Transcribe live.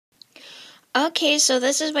Okay, so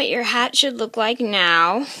this is what your hat should look like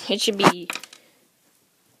now. It should be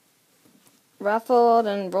ruffled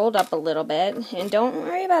and rolled up a little bit. And don't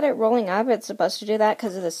worry about it rolling up. It's supposed to do that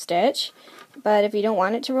because of the stitch. But if you don't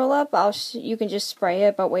want it to roll up, you can just spray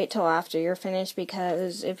it, but wait till after you're finished,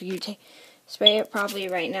 because if you spray it probably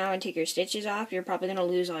right now and take your stitches off, you're probably going to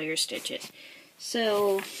lose all your stitches.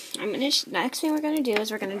 So, next thing we're going to do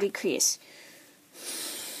is we're going to decrease.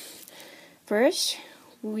 First,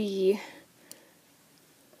 we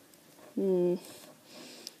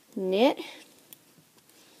knit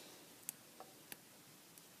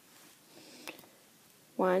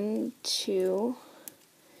 1, 2,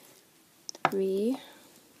 3,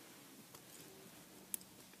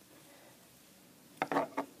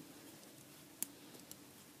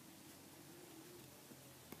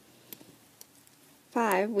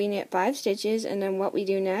 5. We knit 5 stitches, and then what we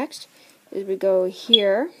do next is we go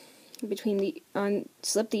here between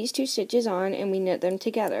slip these 2 stitches on, and we knit them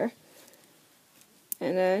together,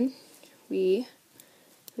 and then we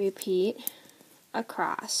repeat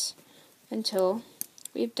across until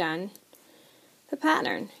we've done the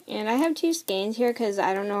pattern. And I have 2 skeins here because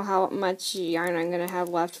I don't know how much yarn I'm going to have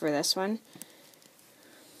left for this one.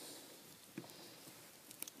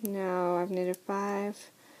 Now I've knitted 5.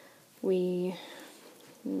 We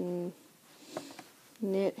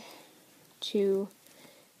knit 2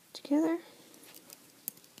 together.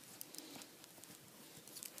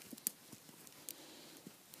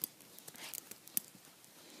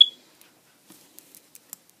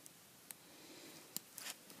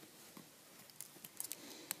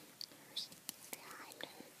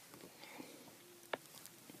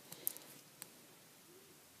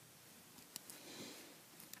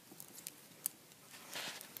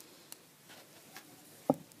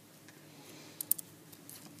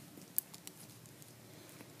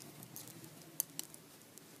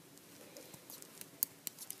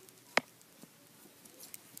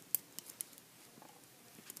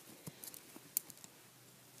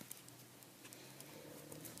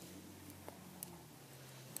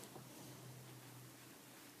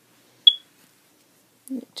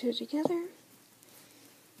 Knit 2 together.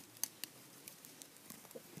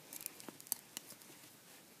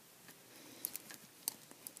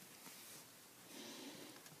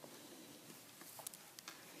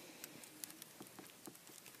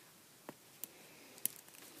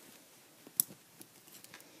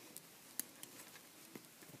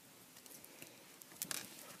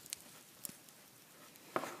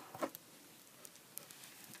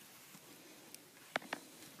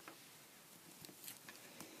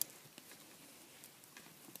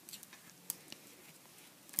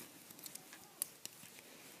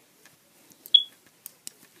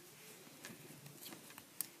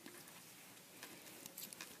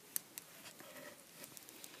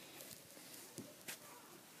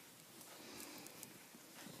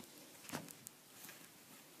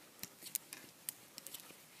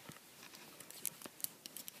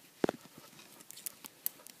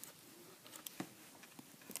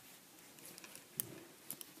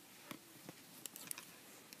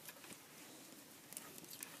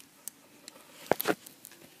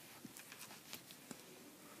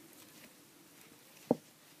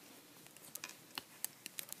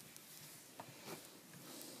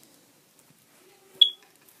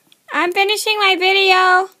 I'm finishing my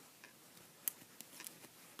video.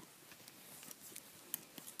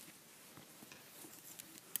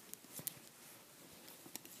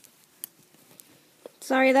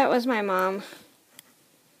 Sorry, that was my mom.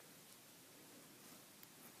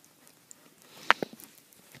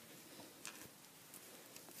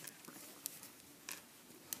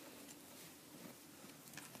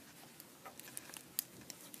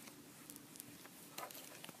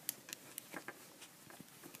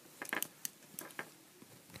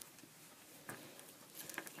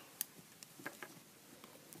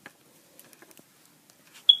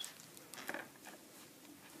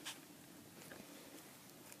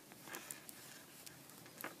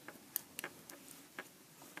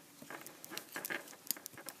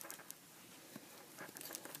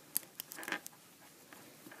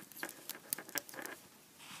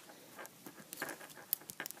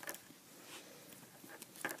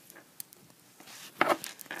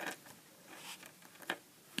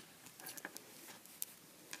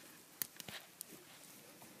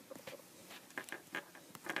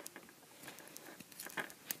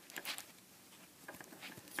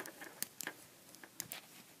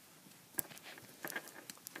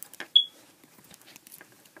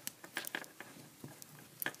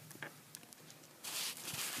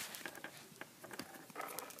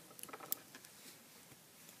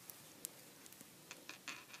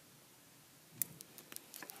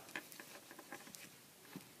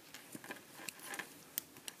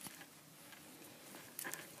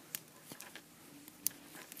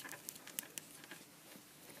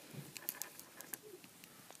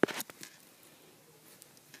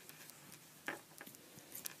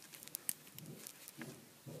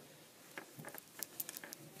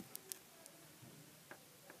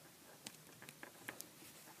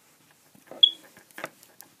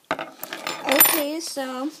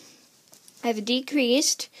 so I've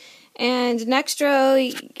decreased. And next row,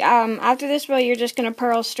 after this row, you're just going to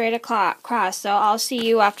purl straight across. So I'll see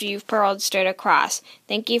you after you've purled straight across.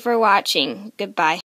 Thank you for watching. Goodbye.